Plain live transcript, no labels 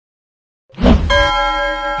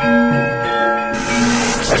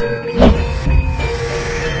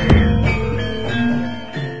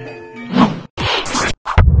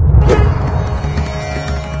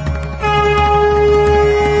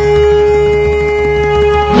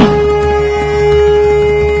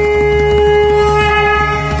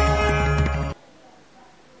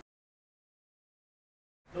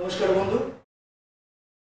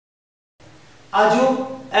আজও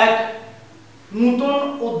এক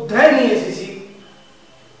নতুন অধ্যায় নিয়ে এসেছি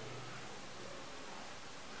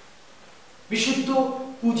বিশুদ্ধ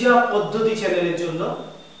পূজা পদ্ধতি চ্যানেলের জন্য,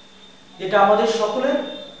 যেটা আমাদের সকলের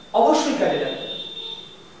অবশ্যই কাজে লাগবে।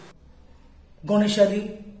 গণেশাদি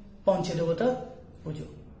পঞ্চদেবতা পুজো।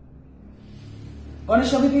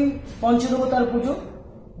 গণেশাদি পঞ্চদেবতার পুজো।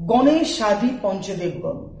 গণেশাদি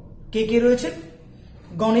পঞ্চদেবগণ কে কে রয়েছে?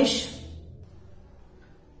 গণেশ,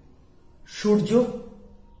 সূর্য,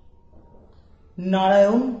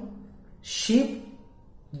 নারায়ণ, শিব,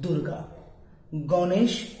 দুর্গা।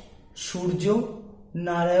 গণেশ, সূর্য,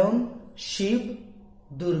 নারায়ণ, শিব,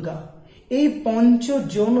 দুর্গা, এই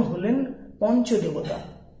পঞ্চজন হলেন পঞ্চদেবতা।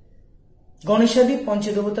 গণেশাদি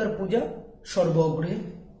পঞ্চদেবতার পূজা সর্বগ্রহে।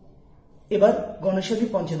 এবার গণেশাদি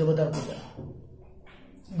পঞ্চদেবতার পূজা।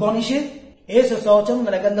 গণেশের এস শৌচম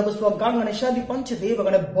গণগন্ধপুষ্প গাং গণেশাদি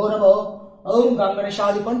পঞ্চদেবগণ ভো নমঃ। ওম গাং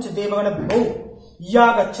গণেশাদি পঞ্চদেবগণ ভো। या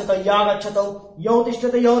गच्छत यो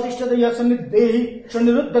तिष्ठत य सन्निधेहि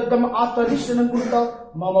सन्निरुद्धम् आत्मधिष्ठनं कुरुत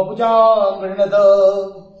मम पूजां गृह्णत।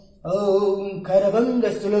 ओम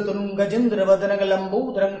खरभङ्गस्थूलतनुं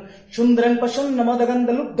गजेन्द्रवदनगलम्बोदरं सुन्दरं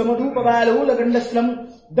प्रसन्नमदगन्धलुब्धमधुपबालोलगण्डस्थलं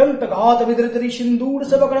दन्तघातविधृतरि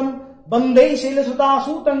सिन्दूरसवकरं वन्दे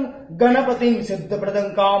शैलसुतासूतं गणपतिं सिद्धप्रदं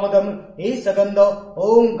कामदं हे सगन्ध।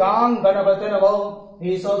 ओम गां गणपते नमः।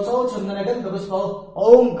 हे चन्दनगन्धपुष्प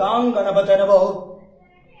ओम गां गणपते नमः।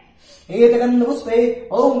 एतगन्धपुष्पे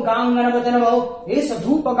ओम गां गणपते नमः। एष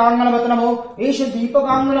धूप गां गणपते नमः। एष दीप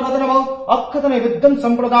गां गणपते नमः। अक्षतनैवेद्यं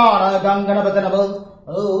सम्प्रदानाय गां गणपते नमः।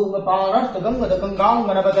 ओम पानार्थगंगदकं गां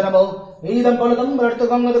गणपते नमः। इदं फलदं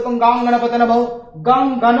वर्तगंगदकं गां गणपते नमः।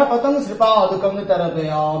 गां गणपतं श्रीपादकं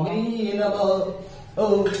तर्पयामि नमः।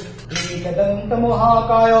 ओम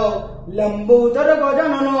एकदन्तमहाकाय लंबोदर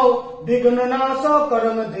गजाननो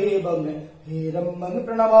विघ्ननाशकरं देवं हिरण्यं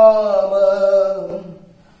प्रणमामि।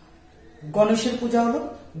 গণেশের পূজা হলো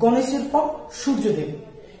গণেশের পর সূর্যদেব।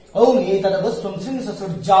 ওম এতদ্বস্তুম সিংহ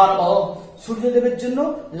সূর্যানমঃ। সূর্যদেবের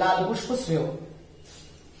জন্য লাল পুষ্প শ্রেয়।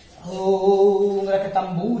 ओम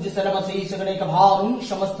रक्तंबूज सलमशेष गणेकभानुं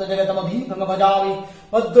समस्त जगतमभीतं भजामि।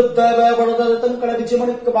 पद्युत्तवैवरदतं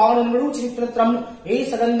कलविजमणिकबाणमरुचित्रम्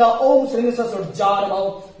एष गन्ध ओम श्रीं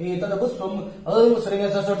ससूर्यानमः। एतद्पुष्पम् ओम श्रीं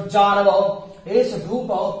ससूर्यानमः। एष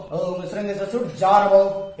धूप ओम श्रीं ससूर्यानमः।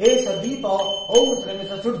 एष दीप ओम श्रीं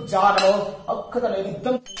ससूर्यानमः।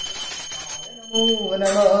 अक्षतनैवेद्यं नमो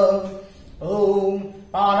नमः। ओम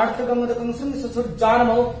पानार्थगंगदकं श्रीं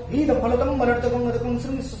ससूर्यानमः। ईदफलकं वरर्थगंगदकं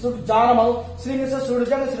श्रीं ससूर्यानमः। श्रीं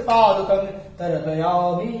ससूर्यं श्रीपादकं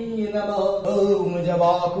तर्पयामि नमः। ओम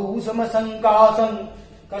जवाकुसुमसङ्कासं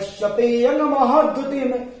कश्यपेयं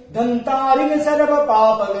महाद्युतिं दन्तारिं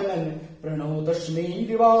सर्वपापगणं प्रणतोऽस्मि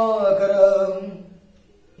दिवाकरम्।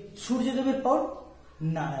 সূর্যদেবের পর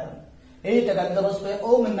নারায়ণ। এই গন্ধপুষ্পে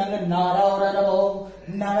ওম নারায়ণ নমঃ।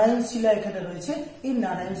 নারায়ণ শিলা এখানে রয়েছে, এই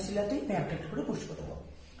নারায়ণ শিলাতে একটা করে পুষ্প দেব।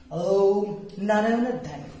 ওম নারায়ণের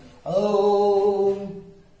ধ্যান। ওম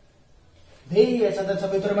ध्येय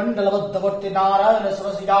सदसवितुर्मण्डलबद्धवर्ति नारायण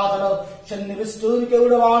स्वस्तिजातन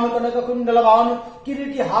सन्निविष्टुर्गौरवान् कनककुण्डलवान्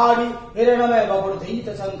किरीटिहारी हिरण्मय बपुर्धीत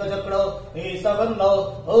शङ्खचक्र एष गन्ध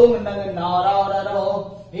ओम नारायण नमः।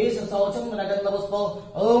 एष शौचं गन्धपुष्प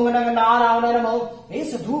ओम नारायण नमः।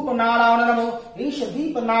 एष धूप नारायण नमः। एष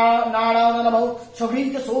दीप नारायण नमः।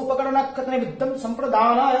 शोभित सोपकरणनक्षत्रनिमित्तं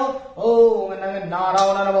सम्प्रदानाय ओम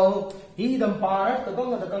नारायण नमः। इदं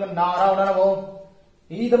पानार्थगंगदकं नारायण नमः।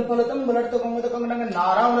 ईदं फलतं बलर्थगंगदकं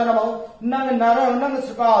नारायण नमः। नारायणं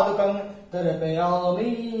श्रीपादकं तर्पयामि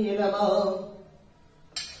नमः।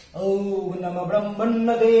 ओम नमः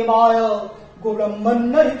ब्रह्मण्यदेवाय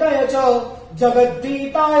गोब्रह्मण्यहिताय च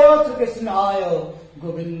जगद्दीताय श्रीकृष्णाय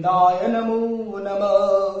गोविन्दाय नमो नमः।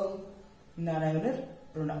 नारायणের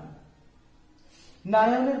প্রণাম।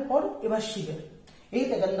 নারায়ণের পর এবার শিবের। এই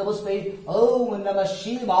গন্ধপুষ্পে ওম নমঃ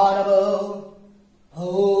শিবায় নমঃ।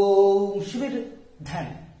 ওম শিবের ध्यान।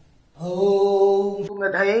 ओम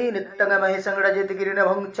धये नित्यगमहे संगडजित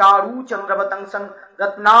गिरिनभं चारु चंद्रवतं सं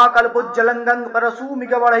रत्नाकल्पोज्जलंगं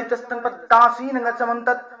परशुमिगवरहितस्तं पद्दासीनं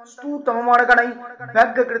समन्तत् स्तुतममणगणै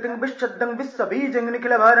व्यग्रकृतिं विश्वद्दं विश्वबीजं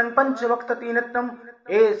निखिलभरं पंचवक्ततीनत्तं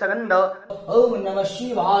एष गन्ध ओम नमः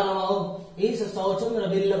शिवाय नमः। एष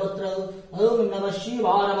सौचन्द्रबिल्लपत्र ओम नमः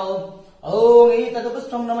शिवाय नमः। ओम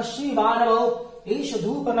एतद्पुष्पं नमः शिवाय नमः। एष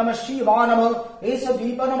धूप नमः शिवाय नमः। एष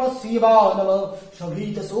दीप नमः शिवाय नमः।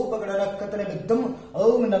 शोभित सोपकरणनक्षत्रनिमित्तम्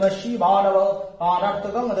ओम नमः शिवाय नमः।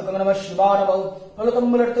 पानार्थगंगदकं नमः शिवाय नमः।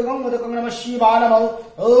 फलकं बलर्थगंगदकं नमः शिवाय नमः।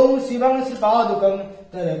 ओम शिवं श्रीपादकं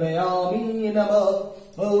तर्पयामि नमः।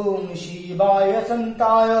 ओम शिवाय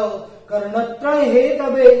संताय कर्णत्रय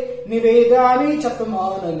हेतवे निवेदयामि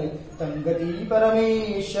चतुर्मानं तंगति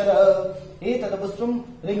परमेश्वर एतत् पुष्पं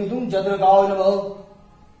ऋंगदुं जदृगाय नमः।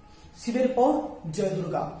 शिवेर पर जय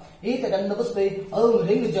दुर्गा एतदन्द पुष्पे ओम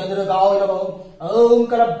ह्रीं जदृगाय नमः। ओम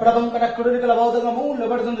करभ्रभं करक्रुरिकलबोधं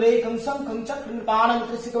मूलवर्धन रेखं शंखं चक्रं पाणं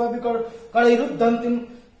त्रिशिखमभिकर कलैरुद्धन्तिं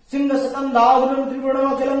सिंहसकन्दाधुरं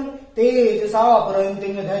त्रिपुरणमखिलं तेजसा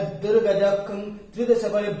परन्तिं दुर्गजखं त्रिदश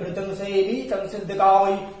परिभृतं सेवितं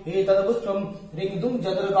सिद्धकावै एतत् पुष्पं ऋंगदुं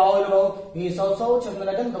जदृगाय नमः। एष सौ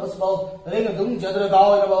चन्दनगन्ध पुष्पं ऋंगदुं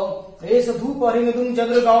जदृगाय नमः। एष धूप ऋंगदुं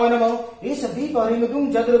जदृगाय नमः। एष दीप ऋंगदुं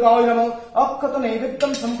जदृगाय नमः। अक्षत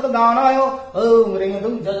नैवेद्यं सम्प्रदानाय ओम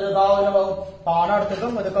ऋंगदुं जदृगाय नमः।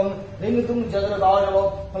 पानार्थकं वदकं ऋंगदुं जदृगाय नमः।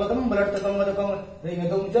 फलकं बलर्थकं वदकं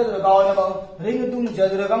ऋंगदुं जदृगाय नमः। ऋंगदुं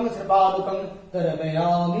जदृगं श्रीपादुकं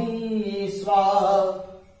तर्पयामि स्वाहा।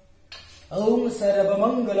 ओम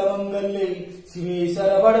सर्वमंगलमंगल्ये शिवे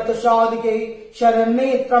सर्वार्थसाधिके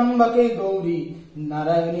शरण्ये त्र्यंबके गौरी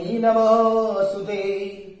नारायणी नमोस्तुते।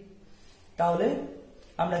 তাহলে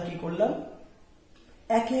আমরা কি করলাম,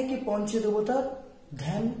 একে একে পঞ্চদেবতার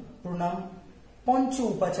ধ্যান প্রণাম, পঞ্চ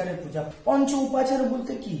উপাচারের পূজা। পঞ্চ উপাচার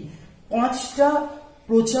বলতে কি, পাঁচটা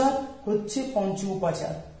প্রচার হচ্ছে পঞ্চ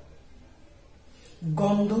উপাচার।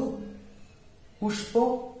 গন্ধ, পুষ্প,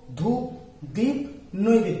 ধূপ, দীপ,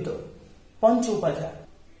 নৈবেদ্য, পঞ্চ উপাচার।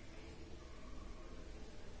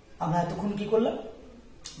 আমরা এতক্ষণ কি করলাম,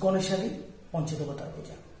 গণেশাদি পঞ্চদেবতার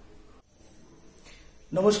পূজা।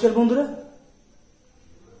 নমস্কার বন্ধুরা,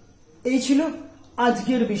 এই ছিল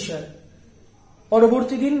আজকের বিষয়।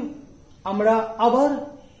 পরবর্তী দিন আমরা আবার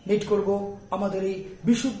মিট করব আমাদের এই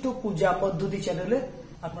বিশুদ্ধ পূজা পদ্ধতি চ্যানেলে।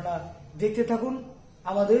 আপনারা দেখতে থাকুন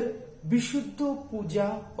আমাদের বিশুদ্ধ পূজা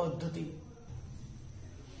পদ্ধতি।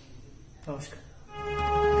 নমস্কার।